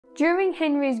During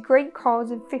Henry's great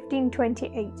cause of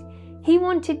 1528, he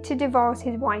wanted to divorce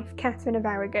his wife Catherine of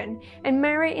Aragon and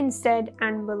marry instead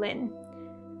Anne Boleyn.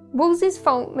 Wolsey's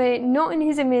fault lay not in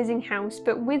his amazing house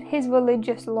but with his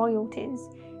religious loyalties.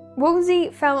 Wolsey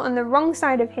fell on the wrong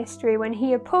side of history when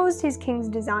he opposed his king's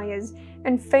desires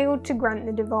and failed to grant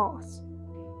the divorce.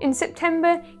 In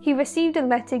September, he received a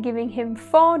letter giving him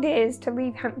 4 days to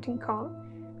leave Hampton Court.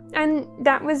 And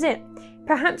that was it.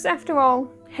 Perhaps after all,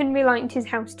 Henry liked his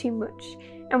house too much,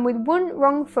 and with one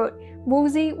wrong foot,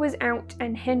 Wolsey was out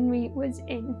and Henry was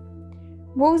in.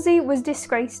 Wolsey was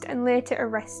disgraced and later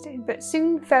arrested, but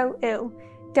soon fell ill,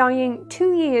 dying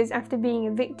 2 years after being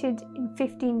evicted in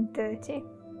 1530.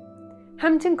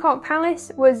 Hampton Court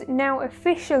Palace was now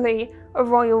officially a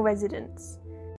royal residence.